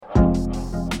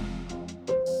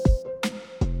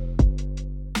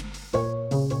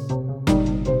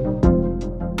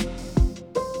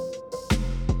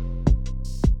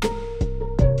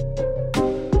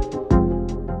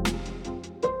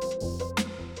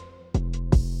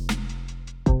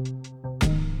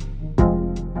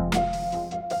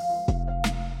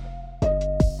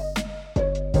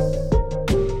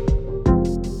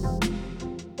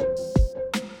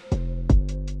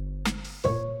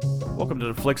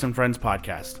Flicks and Friends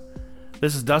podcast.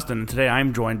 This is Dustin, and today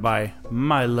I'm joined by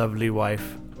my lovely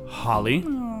wife, Holly.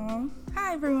 Aww.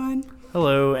 Hi, everyone.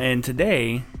 Hello, and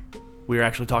today we are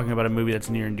actually talking about a movie that's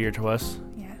near and dear to us.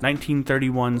 Yes.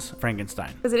 1931's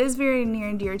Frankenstein. Because it is very near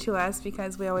and dear to us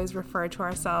because we always refer to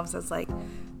ourselves as like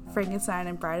Frankenstein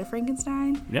and Bride of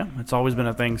Frankenstein. Yeah, it's always been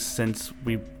a thing since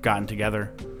we've gotten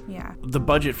together. Yeah. The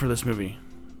budget for this movie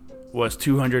was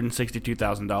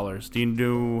 $262,000. Do you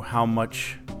know how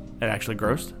much it actually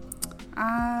grossed?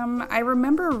 I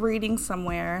remember reading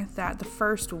somewhere that the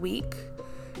first week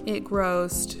it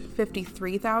grossed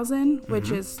 $53,000, which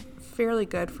is fairly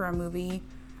good for a movie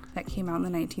that came out in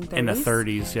the 1930s. In the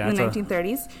 30s, yeah. In the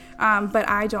 1930s. But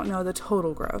I don't know the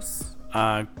total gross.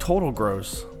 Total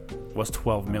gross was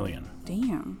 $12 million.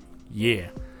 Damn. Yeah.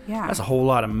 Yeah. That's a whole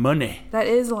lot of money. That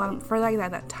is a lot for like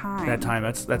that time.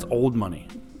 That's old money.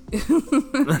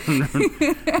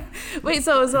 Wait,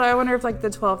 so I wonder if like the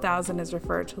 12,000 is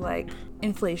referred to like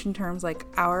inflation terms, like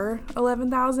our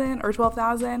 11,000 or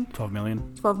 12,000? 12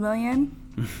 million. 12 million?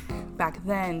 Back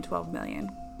then, 12 million.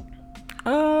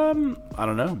 I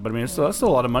don't know, but I mean, that's still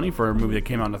a lot of money for a movie that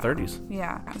came out in the 30s.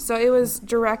 Yeah. So it was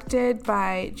directed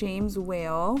by James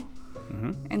Whale.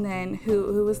 And then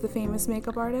who was the famous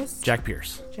makeup artist? Jack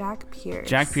Pierce. Jack Pierce.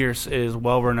 Jack Pierce is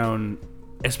well renowned,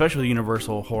 especially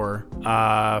Universal horror,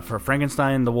 for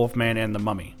Frankenstein, the Wolfman, and the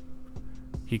Mummy.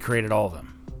 He created all of them.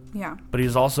 Yeah. But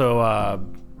he's also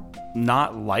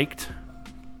not liked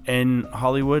in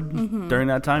Hollywood during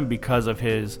that time because of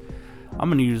his, I'm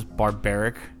going to use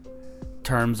barbaric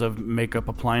terms of makeup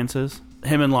appliances.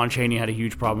 Him and Lon Chaney had a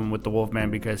huge problem with the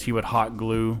Wolfman because he would hot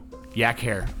glue yak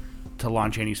hair to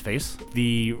Lon Chaney's face.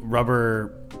 The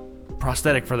rubber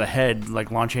prosthetic for the head,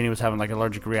 like Lon Chaney was having like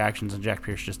allergic reactions, and Jack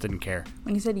Pierce just didn't care.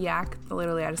 When you said yak,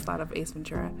 literally I just thought of Ace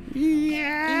Ventura.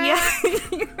 Yak.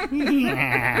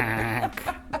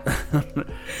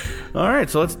 All right,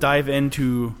 so let's dive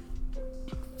into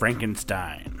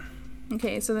Frankenstein.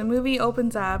 Okay, so the movie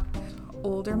opens up.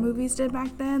 Older movies did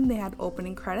back then. They had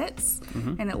opening credits,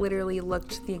 and it literally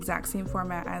looked the exact same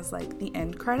format as like the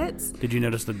end credits. Did you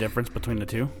notice the difference between the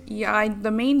two? Yeah,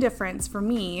 the main difference for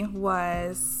me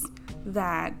was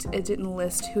that it didn't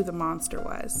list who the monster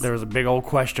was. There was a big old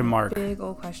question mark. Big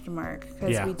old question mark,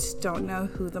 because we just don't know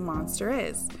who the monster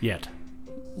is. Yet.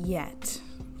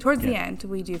 Towards the end,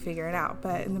 we do figure it out,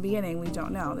 but in the beginning, we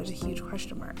don't know. There's a huge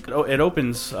question mark. It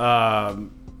opens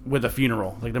with a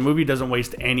funeral. Like, the movie doesn't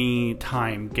waste any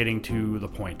time getting to the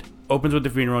point. Opens with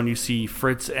the funeral, and you see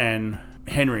Fritz and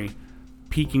Henry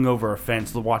peeking over a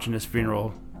fence, watching this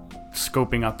funeral,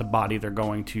 scoping out the body they're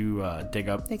going to dig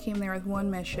up. They came there with one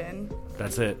mission.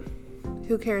 That's it.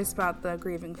 Who cares about the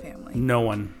grieving family? No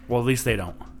one. Well, at least they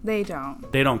don't. They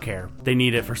don't. They don't care. They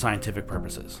need it for scientific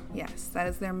purposes. Yes, that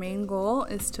is their main goal,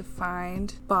 is to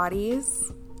find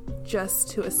bodies just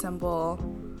to assemble,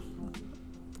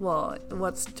 well,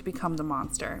 what's to become the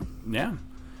monster. Yeah.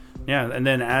 Yeah, and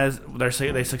then as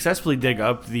they successfully dig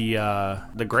up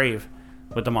the grave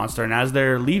with the monster, and as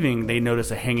they're leaving, they notice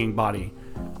a hanging body,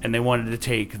 and they wanted to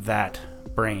take that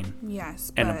brain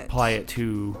and apply it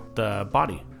to the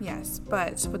body. Yes,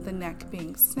 but with the neck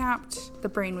being snapped, the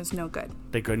brain was no good.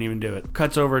 They couldn't even do it.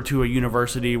 Cuts over to a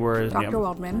university where Dr.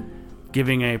 Waldman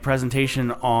giving a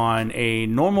presentation on a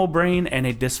normal brain and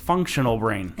a dysfunctional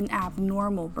brain. An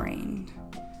abnormal brain.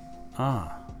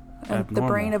 Abnormal. The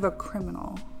brain of a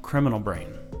criminal. Criminal brain.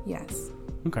 Yes.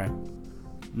 Okay.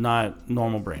 Not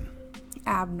normal brain.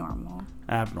 Abnormal.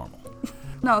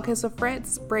 No, okay, so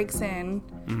Fritz breaks in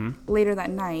later that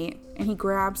night, and he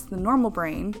grabs the normal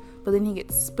brain, but then he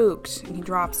gets spooked, and he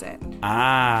drops it. Spooked.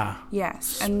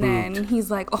 Yes, and then he's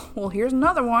like, oh, well, here's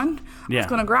another one. I was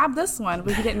going to grab this one,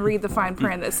 but he didn't read the fine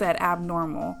print that said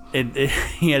abnormal.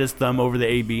 He had his thumb over the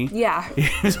AB. Yeah. He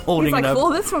was holding it up. Well,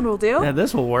 this one will do. Yeah,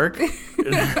 this will work.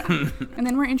 And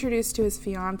then we're introduced to his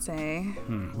fiance.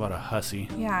 What a hussy.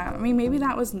 Yeah, I mean, maybe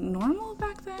that was normal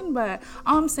back then, but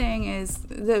all I'm saying is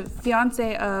the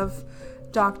fiance of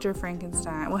Dr.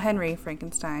 Frankenstein, well, Henry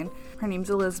Frankenstein, her name's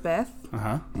Elizabeth,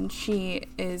 and she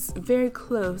is very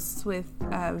close with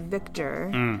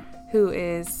Victor, who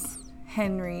is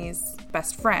Henry's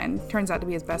best friend. Turns out to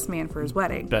be his best man for his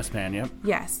wedding. Best man, yep.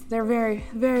 Yes, they're very,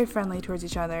 very friendly towards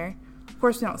each other. Of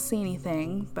course, we don't see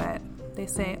anything, but they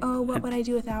say, oh, what would I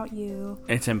do without you?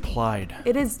 It's implied.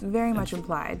 It is very much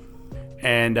implied.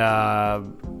 And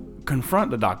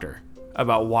confront the doctor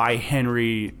about why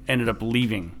Henry ended up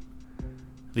leaving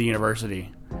the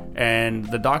university. And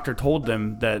the doctor told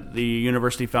them that the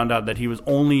university found out that he was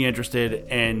only interested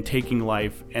in taking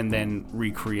life and then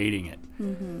recreating it.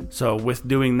 Mm-hmm. So with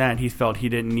doing that, he felt he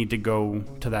didn't need to go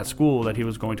to that school, that he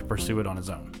was going to pursue it on his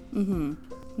own. Mm-hmm.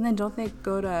 And then don't they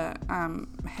go to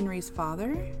Henry's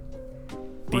father?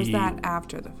 Or is that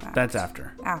after the fact? That's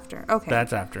after. After, okay.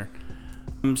 That's after.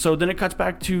 So then it cuts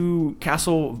back to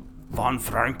Castle von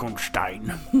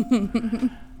Frankenstein.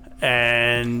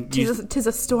 And... Tis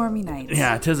a stormy night.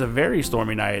 Yeah, tis a very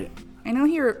stormy night. I know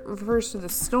he refers to the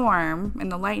storm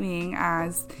and the lightning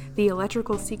as the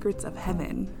electrical secrets of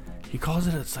heaven. He calls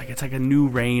it, it's like a new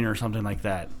rain or something like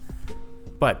that.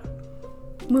 But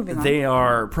moving on. They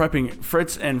are prepping,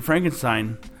 Fritz and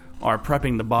Frankenstein are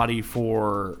prepping the body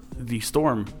for the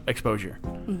storm exposure.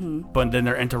 Mm-hmm. But then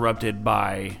they're interrupted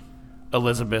by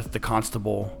Elizabeth, the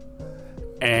constable,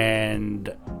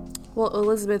 and... Well,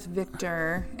 Elizabeth,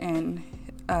 Victor, and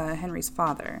Henry's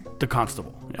father. The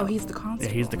constable. Yeah. Oh, he's the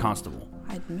constable. Yeah, he's the constable.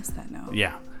 I'd missed that note.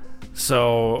 Yeah.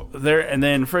 So there, and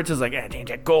then Fritz is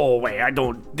like, "Go away!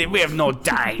 We have no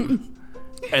time."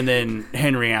 And then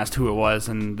Henry asked who it was,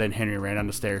 and then Henry ran down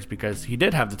the stairs because he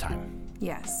did have the time.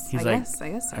 Yes, I guess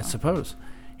so. I suppose.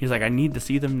 He's like, "I need to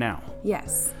see them now."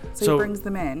 Yes. So he brings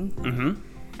them in,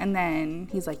 and then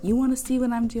he's like, "You want to see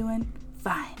what I'm doing?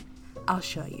 Fine, I'll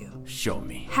show you. Show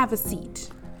me. Have a seat."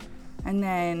 And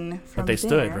then from But they there,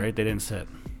 stood, right? They didn't sit.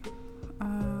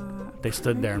 They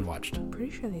stood there and watched. Pretty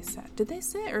sure they sat. Did they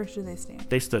sit or did they stand?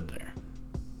 They stood there.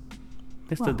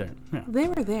 They stood there. Yeah. They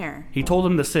were there. He told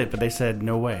them to sit, but they said,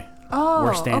 "No way. Oh,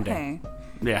 we're standing." Okay.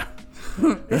 Yeah.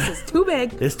 This is too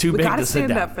big. It's too big to sit down. We gotta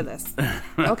stand up for this.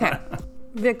 Okay.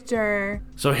 Victor.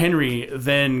 So Henry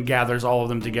then gathers all of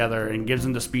them together and gives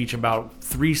them the speech about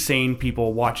 3 sane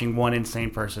people watching one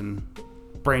insane person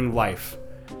bring life.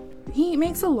 He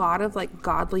makes a lot of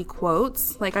godly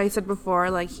quotes. Like I said before,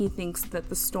 he thinks that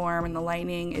the storm and the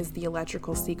lightning is the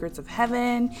electrical secrets of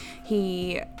heaven.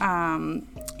 He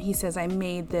says, "I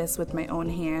made this with my own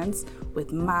hands,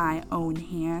 with my own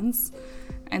hands."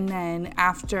 And then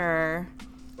after,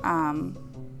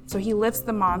 so he lifts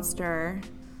the monster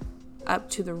up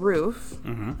to the roof.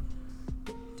 Mm-hmm.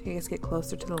 To, I guess, get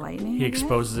closer to the lightning. He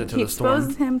exposes it to the storm. He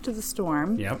exposes him to the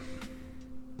storm. Yep.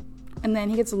 And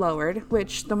then he gets lowered,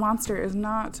 which the monster is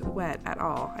not wet at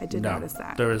all. I did notice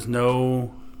that. There is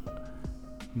no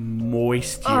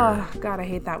moisture. Oh, God, I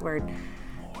hate that word.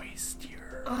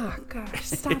 Moisture. Oh, gosh,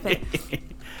 stop it.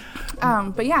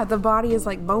 But yeah, the body is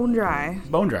bone dry.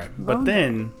 Bone dry. But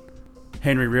then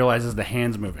Henry realizes the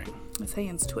hand's moving. His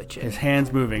hand's twitching. His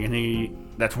hand's moving, and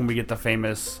that's when we get the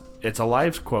famous "It's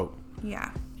alive" quote.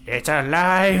 Yeah. It's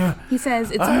alive. He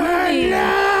says, "It's moving."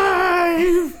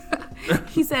 Alive.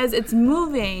 He says, "It's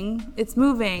moving. It's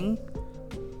moving."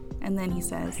 And then he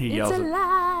says, "It's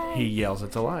alive." He yells,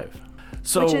 "It's alive."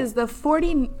 So, which is the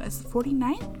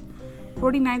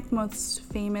 49th most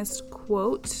famous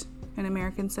quote in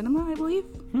American cinema, I believe.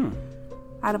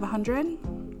 Out of 100.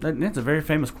 That's a very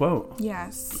famous quote.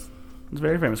 Yes. It's a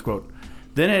very famous quote.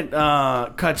 Then it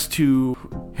cuts to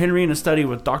Henry in a study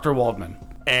with Dr. Waldman.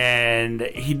 And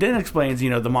he then explains,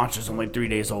 the monster's only 3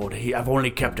 days old. I've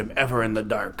only kept him ever in the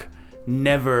dark.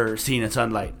 Never seen a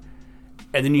sunlight.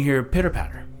 And then you hear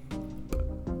pitter-patter.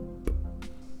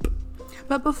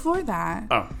 But before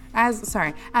that,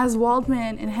 as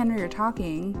Waldman and Henry are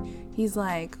talking, he's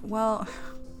like, "Well,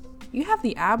 you have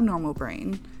the abnormal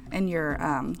brain and your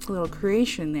little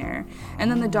creation there." And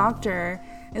then the doctor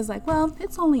is like, "Well,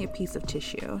 it's only a piece of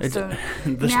tissue." So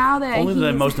now that only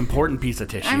the most important piece of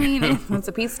tissue. I mean, it's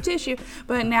a piece of tissue.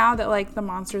 But now that the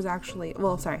monster's actually,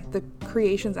 the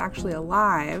creation's actually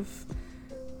alive,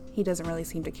 he doesn't really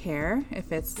seem to care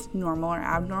if it's normal or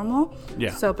abnormal.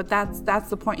 Yeah. So, but that's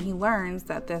the point. He learns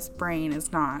that this brain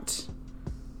is not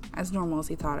as normal as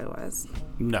he thought it was.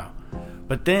 No.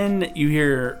 But then you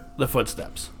hear the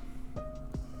footsteps,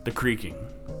 the creaking,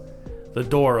 the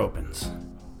door opens.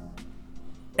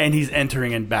 And he's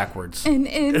entering in backwards. And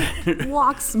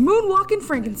walks, moonwalking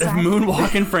Frankenstein.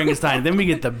 Moonwalking Frankenstein. Then we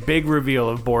get the big reveal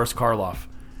of Boris Karloff.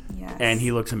 Yes. And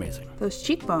he looks amazing. Those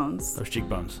cheekbones.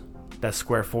 That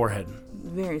square forehead.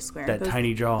 Very square. That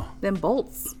tiny jaw. Them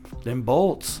bolts. Them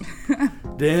bolts.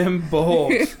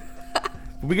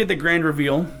 We get the grand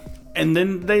reveal. And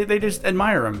then they just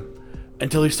admire him.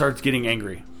 Until he starts getting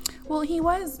angry. Well, he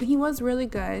was really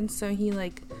good. So he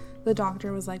the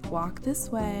doctor was like, "Walk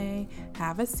this way,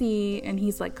 have a seat," and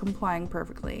he's complying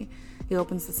perfectly. He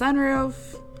opens the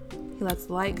sunroof, he lets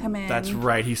the light come in. That's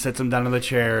right. He sits him down in the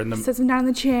chair,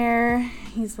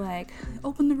 He's like,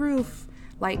 "Open the roof."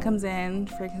 Light comes in.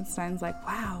 Frankenstein's like,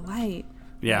 "Wow, light!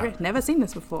 Yeah, never seen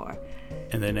this before."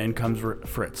 And then in comes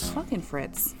Fritz. Fucking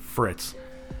Fritz.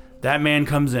 That man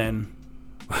comes in.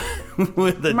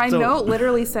 With the note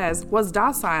literally says, "Was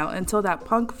docile until that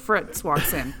punk Fritz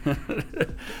walks in."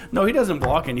 No, he doesn't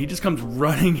walk in. He just comes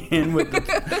running in with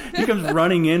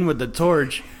the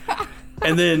torch.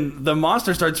 And then the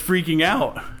monster starts freaking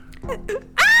out.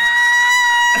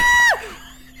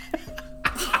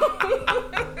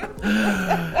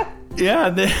 Yeah,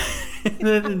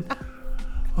 then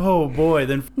oh boy,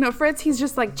 then no, Fritz, he's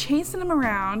just like chasing him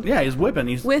around. Yeah, he's whipping.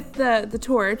 He's with the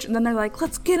torch, and then they're like,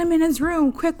 let's get him in his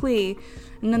room quickly.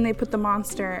 And then they put the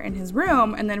monster in his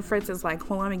room, and then Fritz is like,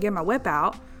 well, let me get my whip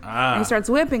out. And he starts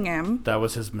whipping him. That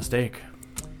was his mistake.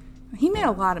 He made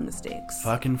a lot of mistakes.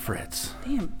 Fucking Fritz.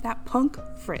 Damn, that punk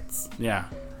Fritz. Yeah.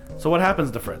 So what happens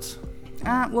to Fritz?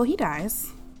 Well, he dies.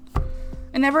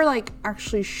 It never, like,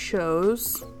 actually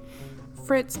shows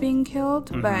Fritz being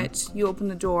killed, but you open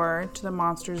the door to the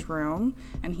monster's room,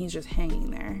 and he's just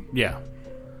hanging there. Yeah.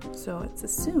 So it's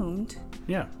assumed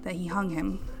that he hung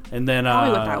him. And then... Probably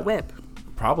with that whip.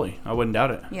 Probably. I wouldn't doubt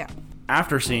it. Yeah.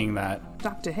 After seeing that...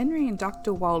 Dr. Henry and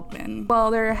Dr. Waldman. Well,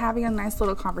 they're having a nice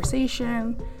little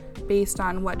conversation based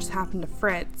on what just happened to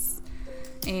Fritz.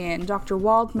 And Dr.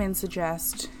 Waldman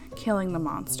suggests killing the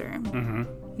monster.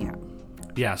 Yeah.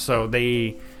 Yeah, so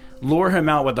they lure him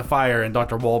out with the fire, and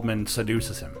Dr. Waldman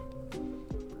seduces him.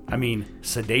 I mean,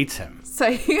 sedates him. So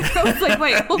I was like,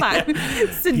 wait, hold on.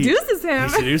 Seduces him? He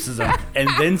seduces him and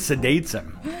then sedates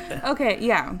him. Okay,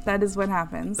 yeah, that is what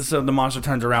happens. So the monster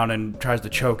turns around and tries to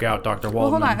choke out Dr.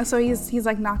 Waldman. Well, hold on. So he's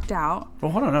like knocked out.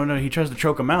 Well, hold on. No, he tries to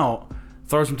choke him out,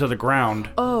 throws him to the ground.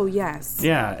 Oh, yes.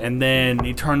 Yeah, and then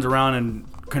he turns around and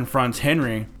confronts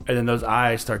Henry, and then those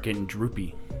eyes start getting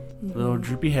droopy. Little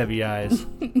droopy heavy eyes.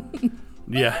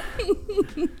 Yeah.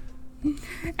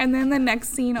 And then the next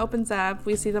scene opens up.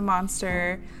 We see the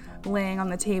monster laying on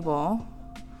the table,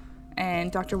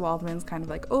 and Dr. Waldman's kind of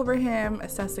like over him,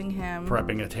 assessing him.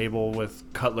 Prepping a table with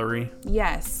cutlery.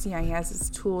 Yes. Yeah, he has his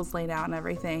tools laid out and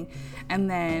everything. And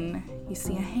then you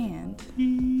see a hand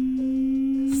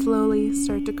slowly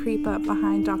start to creep up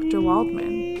behind Dr.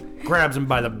 Waldman. Grabs him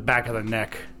by the back of the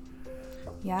neck.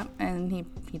 Yep, and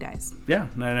he dies. Yeah,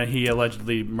 and he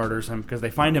allegedly murders him because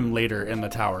they find him later in the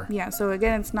tower. Yeah, so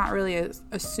again, it's not really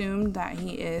assumed that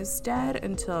he is dead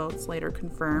until it's later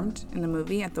confirmed in the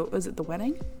movie. Was it the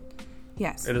wedding?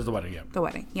 Yes. It is the wedding, yeah. The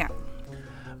wedding, yeah.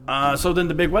 So then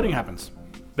the big wedding happens.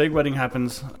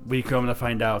 We come to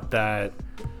find out that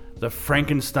the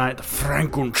Frankenstein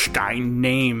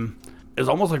name is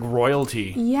almost like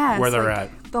royalty. Yes, where they're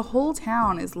at. The whole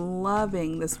town is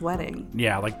loving this wedding.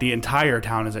 Yeah, like the entire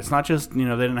town is. It's not just, they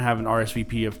didn't have an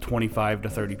RSVP of 25 to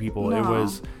 30 people. No. It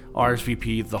was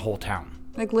RSVP the whole town.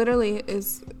 Like literally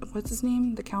what's his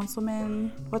name? The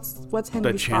councilman? What's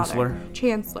Henry's The chancellor? Father?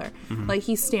 Chancellor. Like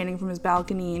he's standing from his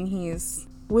balcony and he's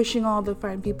wishing all the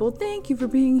fine people, thank you for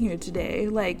being here today.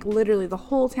 Like literally the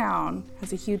whole town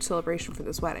has a huge celebration for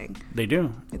this wedding. They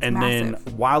do. It's and massive.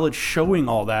 Then while it's showing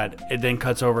all that, it then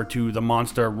cuts over to the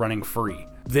monster running free.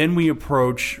 Then we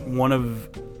approach one of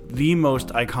the most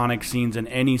iconic scenes in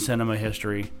any cinema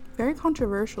history. Very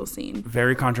controversial scene.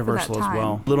 Very controversial as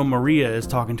well. Little Maria is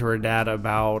talking to her dad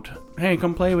about, hey,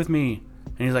 come play with me.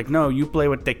 And he's like, no, you play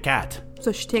with the cat.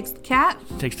 So she takes the cat.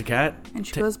 And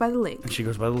she goes by the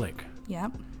lake.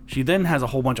 Yep. She then has a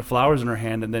whole bunch of flowers in her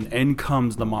hand, and then in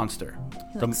comes the monster.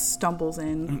 He stumbles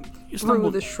in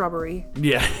through the shrubbery.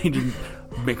 Yeah, he didn't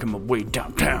make him a way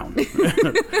downtown.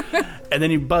 And then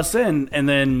he busts in, and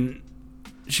then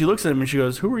she looks at him and she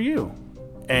goes, who are you?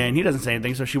 And he doesn't say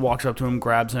anything, so she walks up to him,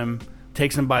 grabs him,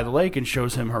 takes him by the lake, and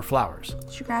shows him her flowers.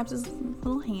 She grabs his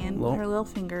little hand with her little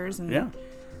fingers and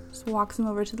just walks him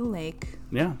over to the lake.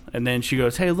 Yeah, and then she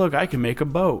goes, hey, look, I can make a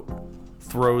boat.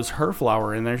 Throws her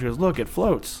flower in there. She goes, look, it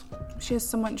floats. She's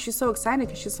so excited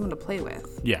because she has someone to play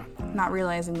with. Yeah. Not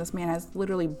realizing this man has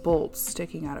literally bolts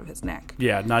sticking out of his neck.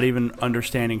 Yeah, not even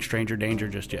understanding stranger danger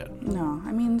just yet. No,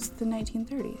 I mean, it's the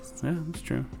 1930s. Yeah, that's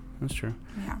true.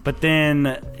 Yeah. But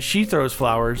then she throws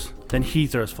flowers, then he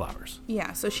throws flowers.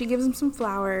 Yeah, so she gives him some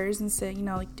flowers and said,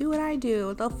 like, do what I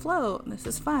do. They'll float. This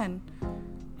is fun.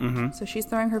 So she's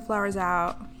throwing her flowers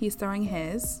out. He's throwing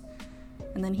his.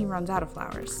 And then he runs out of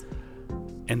flowers.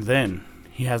 And then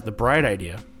he has the bright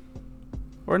idea.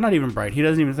 Or not even bright. He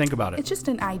doesn't even think about it. It's just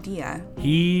an idea.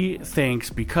 He thinks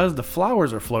because the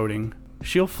flowers are floating,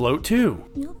 she'll float too.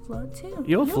 You'll float too.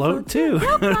 You'll float too.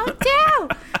 You'll float too.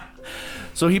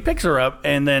 So he picks her up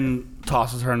and then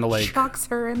tosses her in the lake. Chucks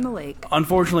her in the lake.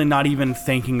 Unfortunately, not even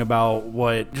thinking about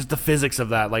just the physics of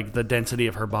that, like the density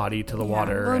of her body to the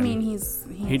water. Well, I mean,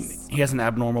 he has an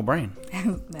abnormal brain.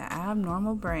 The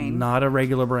abnormal brain. Not a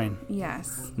regular brain.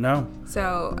 Yes. No.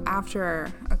 So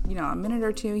after a minute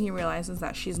or two, he realizes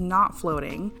that she's not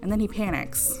floating, and then he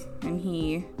panics and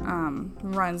he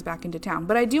runs back into town.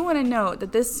 But I do want to note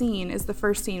that this scene is the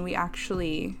first scene we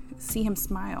actually see him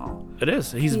smile. It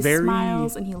is. He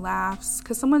smiles and he laughs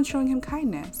because someone's showing him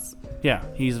kindness. Yeah,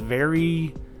 he's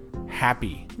very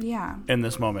happy. Yeah. In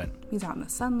this moment. He's out in the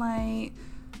sunlight.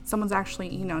 Someone's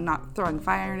actually, not throwing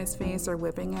fire in his face or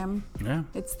whipping him. Yeah.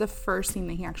 It's the first scene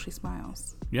that he actually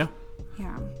smiles. Yeah.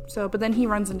 Yeah. So, but then he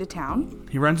runs into town.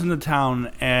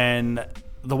 And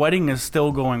the wedding is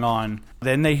still going on.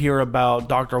 Then they hear about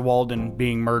Dr. Walden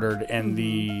being murdered in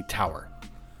the tower.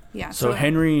 Yeah. So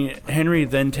Henry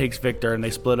then takes Victor and they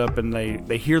split up and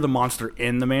they hear the monster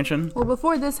in the mansion. Well,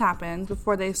 before this happens,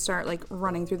 before they start like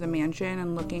running through the mansion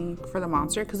and looking for the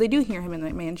monster, because they do hear him in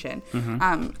the mansion,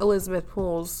 Elizabeth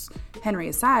pulls Henry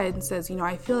aside and says,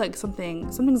 I feel like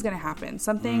something's going to happen.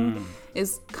 Something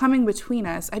is coming between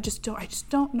us. I just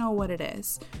don't know what it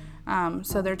is.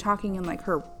 So they're talking in like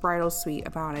her bridal suite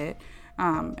about it.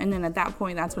 And then at that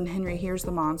point, that's when Henry hears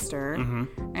the monster.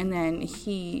 And then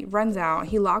he runs out.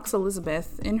 He locks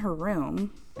Elizabeth in her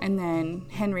room. And then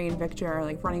Henry and Victor are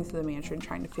like running through the mansion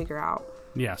trying to figure out.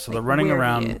 Yeah, so they're running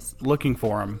around looking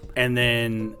for him. And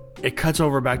then it cuts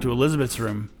over back to Elizabeth's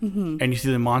room. And you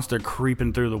see the monster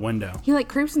creeping through the window. He like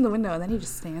creeps in the window and then he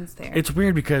just stands there. It's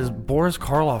weird because Boris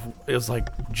Karloff is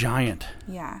like giant.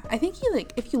 Yeah. I think he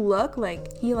like, if you look,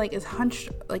 like he like is hunched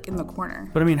like in the corner.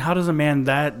 But I mean, how does a man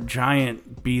that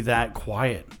giant be that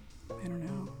quiet? I don't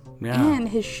know. Yeah. And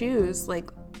his shoes,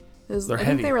 like, I heavy.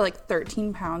 think they were like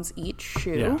 13 pounds each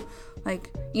shoe. Yeah. Like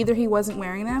either he wasn't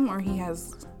wearing them or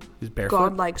he's barefoot.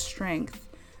 godlike strength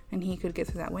and he could get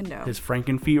through that window. His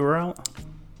Franken feet were out?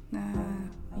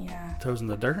 Yeah. Toes in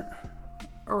the dirt?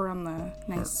 Or on the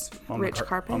nice rich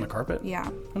carpet. On the carpet? Yeah.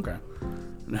 Okay.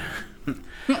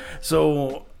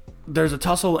 So there's a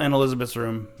tussle in Elizabeth's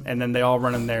room and then they all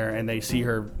run in there and they see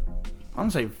her, I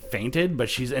don't say fainted, but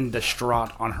she's in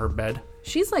distraught on her bed.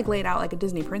 She's like laid out like a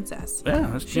Disney princess.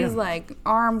 Yeah, she's like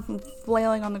arm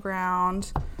flailing on the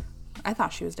ground. I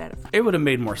thought she was dead. It would have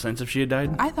made more sense if she had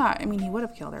died. I mean, he would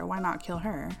have killed her. Why not kill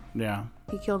her? Yeah.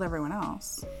 He killed everyone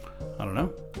else. I don't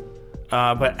know.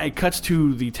 But it cuts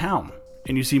to the town,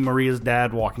 and you see Maria's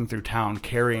dad walking through town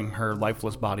carrying her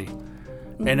lifeless body.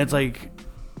 And it's like,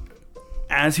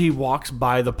 as he walks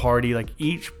by the party, like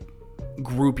each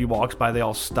group he walks by, they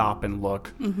all stop and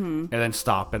look, and then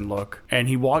stop and look. And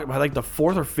he walked by like the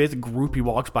fourth or fifth group he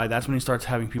walks by, that's when he starts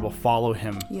having people follow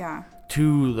him. Yeah.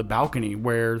 To the balcony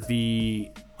where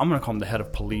I'm gonna call him the head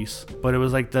of police, but it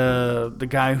was like the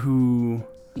guy who.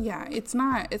 Yeah, it's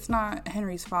not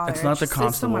Henry's father. It's not the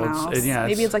constable. It's someone else.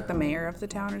 Maybe it's like the mayor of the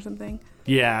town or something.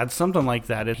 Yeah, it's something like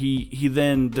that. He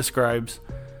then describes,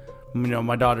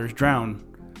 my daughter's drowned.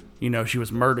 She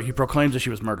was murdered. He proclaims that she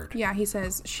was murdered. Yeah, he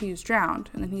says she was drowned,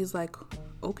 and then he's like,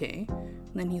 okay,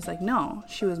 and then he's like, no,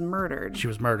 she was murdered. She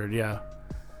was murdered. Yeah.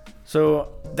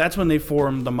 So that's when they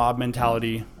form the mob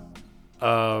mentality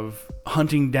of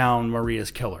hunting down Maria's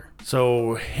killer.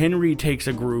 So Henry takes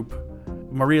a group,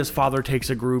 Maria's father takes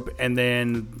a group, and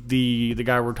then the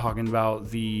guy we're talking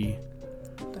about, the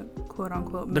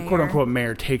quote-unquote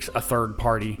mayor takes a third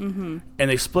party. And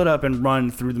they split up and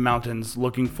run through the mountains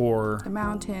looking for... The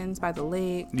mountains, by the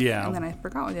lake. Yeah. And then I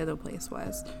forgot what the other place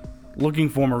was. Looking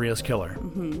for Maria's killer.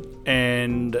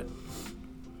 And...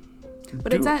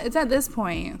 But it's at this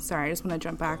point, sorry, I just want to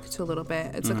jump back to a little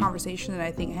bit. It's a conversation that I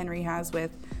think Henry has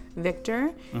with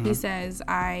Victor. He says,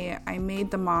 I made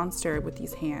the monster with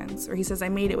these hands. Or he says, I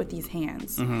made it with these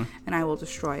hands. And I will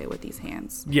destroy it with these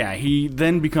hands. Yeah, he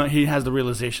then he has the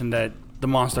realization that the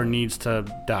monster needs to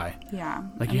die. Yeah.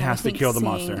 Like he has to kill the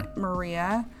monster.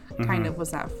 Maria kind of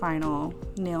was that final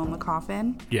nail in the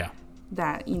coffin. Yeah.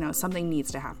 That, something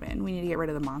needs to happen. We need to get rid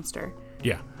of the monster.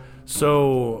 Yeah.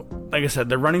 So, like I said,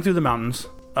 they're running through the mountains,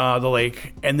 the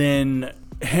lake, and then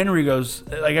Henry goes,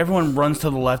 like everyone runs to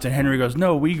the left, and Henry goes,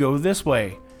 no, we go this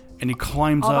way. And he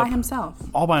climbs up.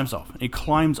 All by himself. He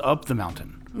climbs up the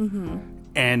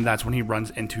mountain. And that's when he runs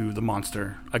into the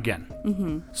monster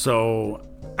again. So,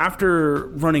 after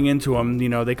running into him,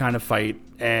 they kind of fight,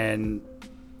 and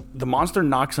the monster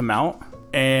knocks him out.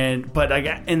 But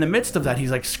in the midst of that,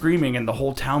 he's like screaming, and the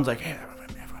whole town's like, hey,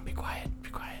 everyone be quiet.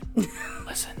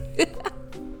 Listen.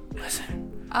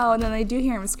 Oh, and then they do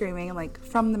hear him screaming, like,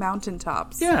 from the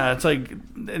mountaintops. Yeah, it's like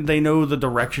they know the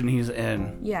direction he's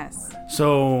in. Yes.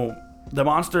 So the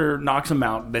monster knocks him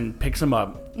out, then picks him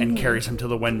up and carries him to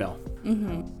the windmill.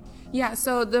 Yeah,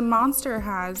 so the monster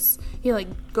he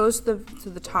like goes to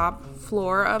the top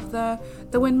floor of the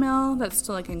windmill that's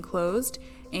still like enclosed,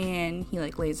 and he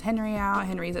like lays Henry out.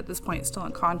 Henry's at this point still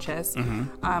unconscious.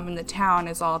 And the town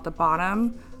is all at the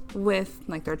bottom with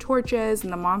like their torches,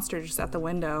 and the monster just at the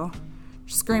window,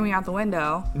 screaming out the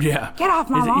window. Yeah. Get off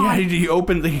my lawn. Yeah, he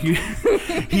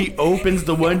opens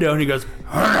the window and he goes,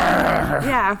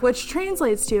 yeah, which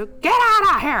translates to, get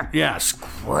out of here. Yeah,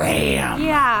 scram.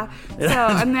 Yeah. So,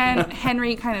 and then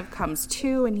Henry kind of comes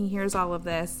to and he hears all of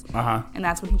this. Uh-huh. And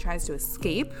that's when he tries to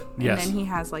escape. And Yes. then he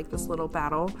has like this little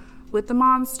battle with the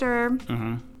monster.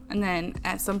 Mm-hmm. And then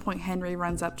at some point, Henry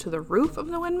runs up to the roof of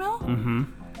the windmill. Mm-hmm.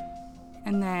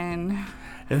 And then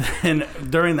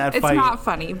during that fight, it's not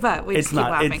funny, but we just keep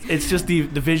laughing. It's just the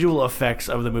visual effects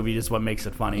of the movie is what makes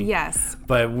it funny. Yes.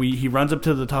 But he runs up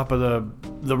to the top of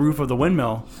the roof of the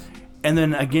windmill, and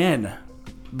then again,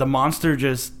 the monster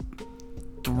just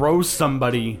throws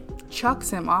somebody.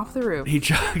 Chucks him off the roof. He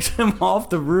chucks him off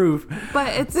the roof. But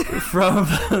it's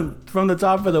from the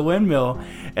top of the windmill,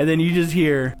 and then you just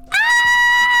hear,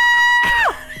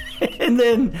 and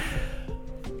then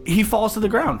he falls to the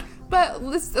ground.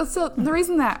 But so the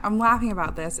reason that I'm laughing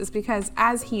about this is because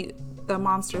as the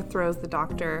monster throws the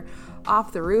doctor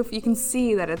off the roof, you can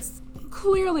see that it's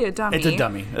clearly a dummy. It's a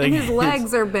dummy. And his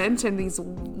legs are bent in these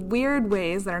weird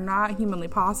ways that are not humanly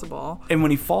possible. And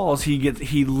when he falls,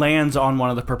 he lands on one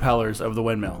of the propellers of the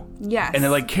windmill. Yes. And it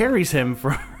like carries him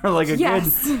for like a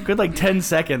good like 10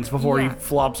 seconds before he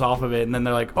flops off of it. And then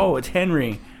they're like, oh, it's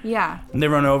Henry. Yeah. And they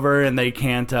run over and they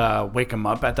can't wake him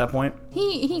up at that point.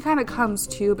 He kind of comes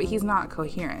to, but he's not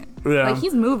coherent. Yeah. Like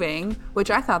he's moving, which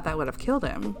I thought that would have killed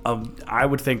him. I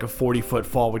would think a 40-foot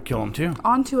fall would kill him too.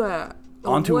 Onto a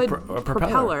wood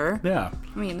propeller. Yeah.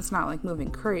 I mean, it's not like moving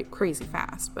crazy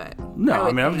fast, but no,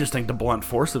 I would just think the blunt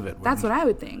force of it. That's what I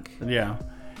would think. Yeah.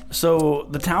 So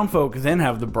the townfolk then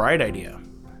have the bright idea.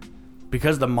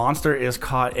 Because the monster is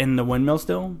caught in the windmill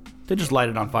still, they just light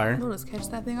it on fire. We'll just catch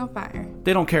that thing on fire.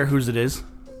 They don't care whose it is.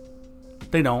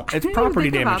 They don't. It's I didn't property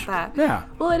even think damage. about that. Yeah.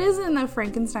 Well, it is in the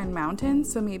Frankenstein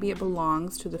mountains, so maybe it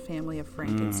belongs to the family of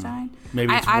Frankenstein.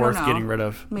 Maybe it's I worth don't know. getting rid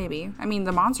of. Maybe. I mean,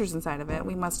 the monster's inside of it.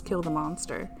 We must kill the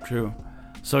monster. True.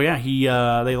 So yeah,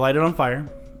 they light it on fire,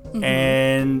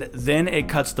 and then it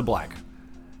cuts to black.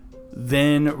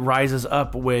 Then rises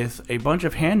up with a bunch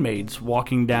of handmaids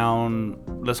walking down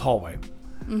this hallway.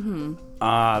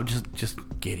 Just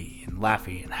giddy and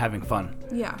laughy and having fun.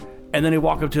 Yeah. And then they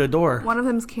walk up to a door. One of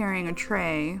them's carrying a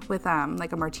tray with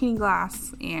like a martini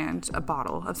glass and a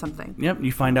bottle of something. Yep.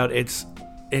 You find out it's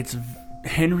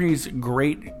Henry's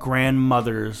great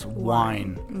grandmother's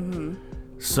wine.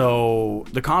 So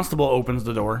the constable opens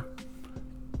the door,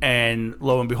 and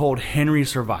lo and behold, Henry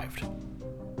survived.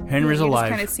 Henry's alive.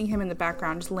 You just kind of see him in the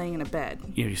background, just laying in a bed.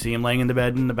 You see him laying in the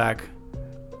bed in the back.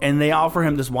 And they offer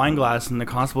him this wine glass, and the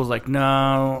constable's like,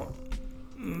 no,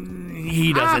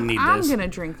 he doesn't need this. I'm going to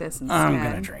drink this instead. I'm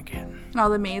going to drink it. And all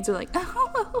the maids are like,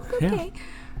 oh, okay.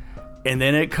 Yeah. And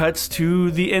then it cuts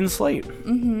to the end slate.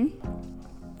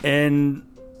 And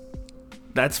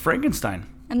that's Frankenstein.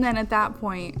 And then at that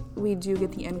point, we do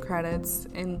get the end credits,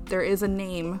 and there is a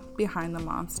name behind the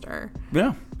monster.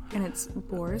 Yeah. And it's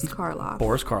Boris Karloff.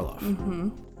 Boris Karloff.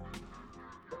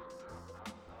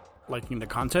 Liking the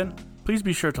content? Please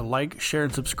be sure to like, share,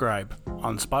 and subscribe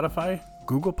on Spotify,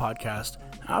 Google Podcast,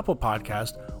 Apple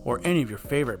Podcast, or any of your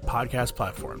favorite podcast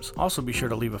platforms. Also be sure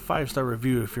to leave a 5-star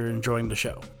review if you're enjoying the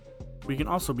show. We can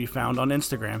also be found on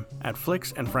Instagram at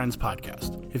Flicks and Friends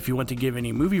Podcast. If you want to give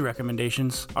any movie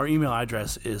recommendations, our email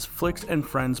address is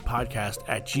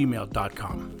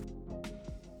flicksandfriendspodcast@gmail.com.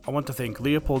 I want to thank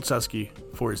Leopold Susky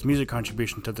for his music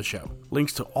contribution to the show.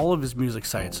 Links to all of his music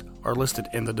sites are listed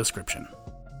in the description.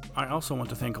 I also want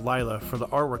to thank Lila for the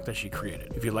artwork that she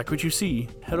created. If you like what you see,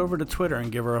 head over to Twitter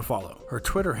and give her a follow. Her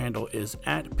Twitter handle is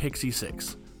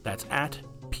 @Pixie6. That's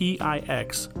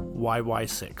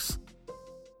 @PIXYY6.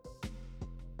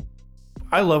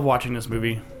 I love watching this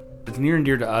movie. It's near and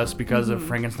dear to us because of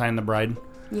Frankenstein and the Bride.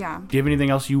 Yeah. Do you have anything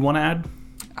else you want to add?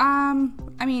 I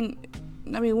mean,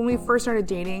 when we first started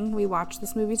dating, we watched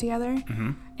this movie together,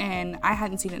 and I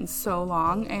hadn't seen it in so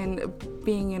long. And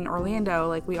being in Orlando,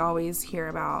 like, we always hear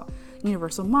about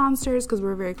Universal Monsters because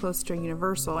we're very close to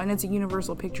Universal, and it's a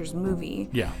Universal Pictures movie.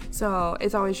 Yeah. So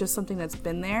it's always just something that's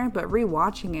been there. But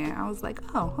rewatching it, I was like,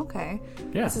 oh, okay.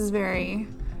 Yeah. This is a very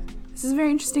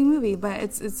interesting movie, but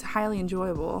it's highly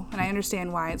enjoyable, and I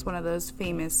understand why it's one of those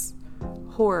famous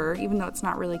horror, even though it's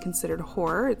not really considered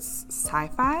horror. It's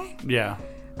sci-fi. Yeah.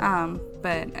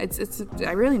 But it's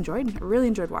I really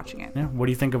enjoyed watching it. Yeah. What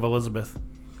do you think of Elizabeth?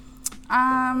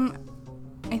 I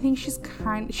think she's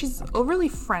overly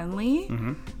friendly,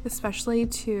 especially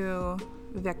to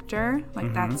Victor.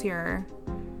 Like that's supposed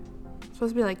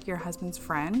to be like your husband's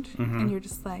friend, and you're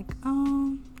just like,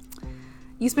 oh,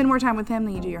 you spend more time with him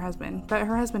than you do your husband. But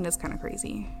her husband is kind of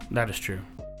crazy. That is true.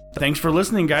 Thanks for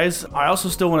listening, guys. I also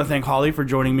still want to thank Holly for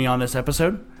joining me on this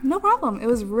episode. No problem. It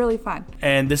was really fun.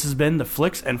 And this has been the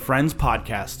Flicks and Friends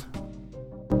podcast.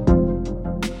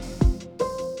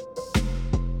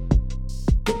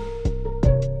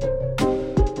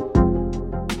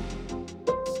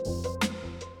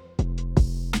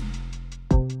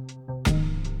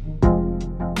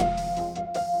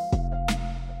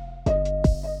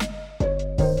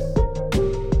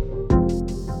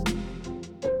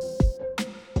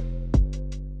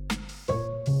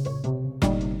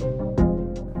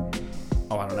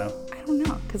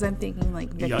 Because I'm thinking like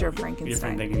Victor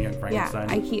Frankenstein. You're thinking Young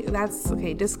Frankenstein. Yeah, that's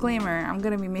okay. Disclaimer: I'm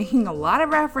going to be making a lot of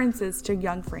references to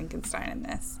Young Frankenstein in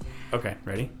this. Okay,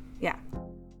 ready?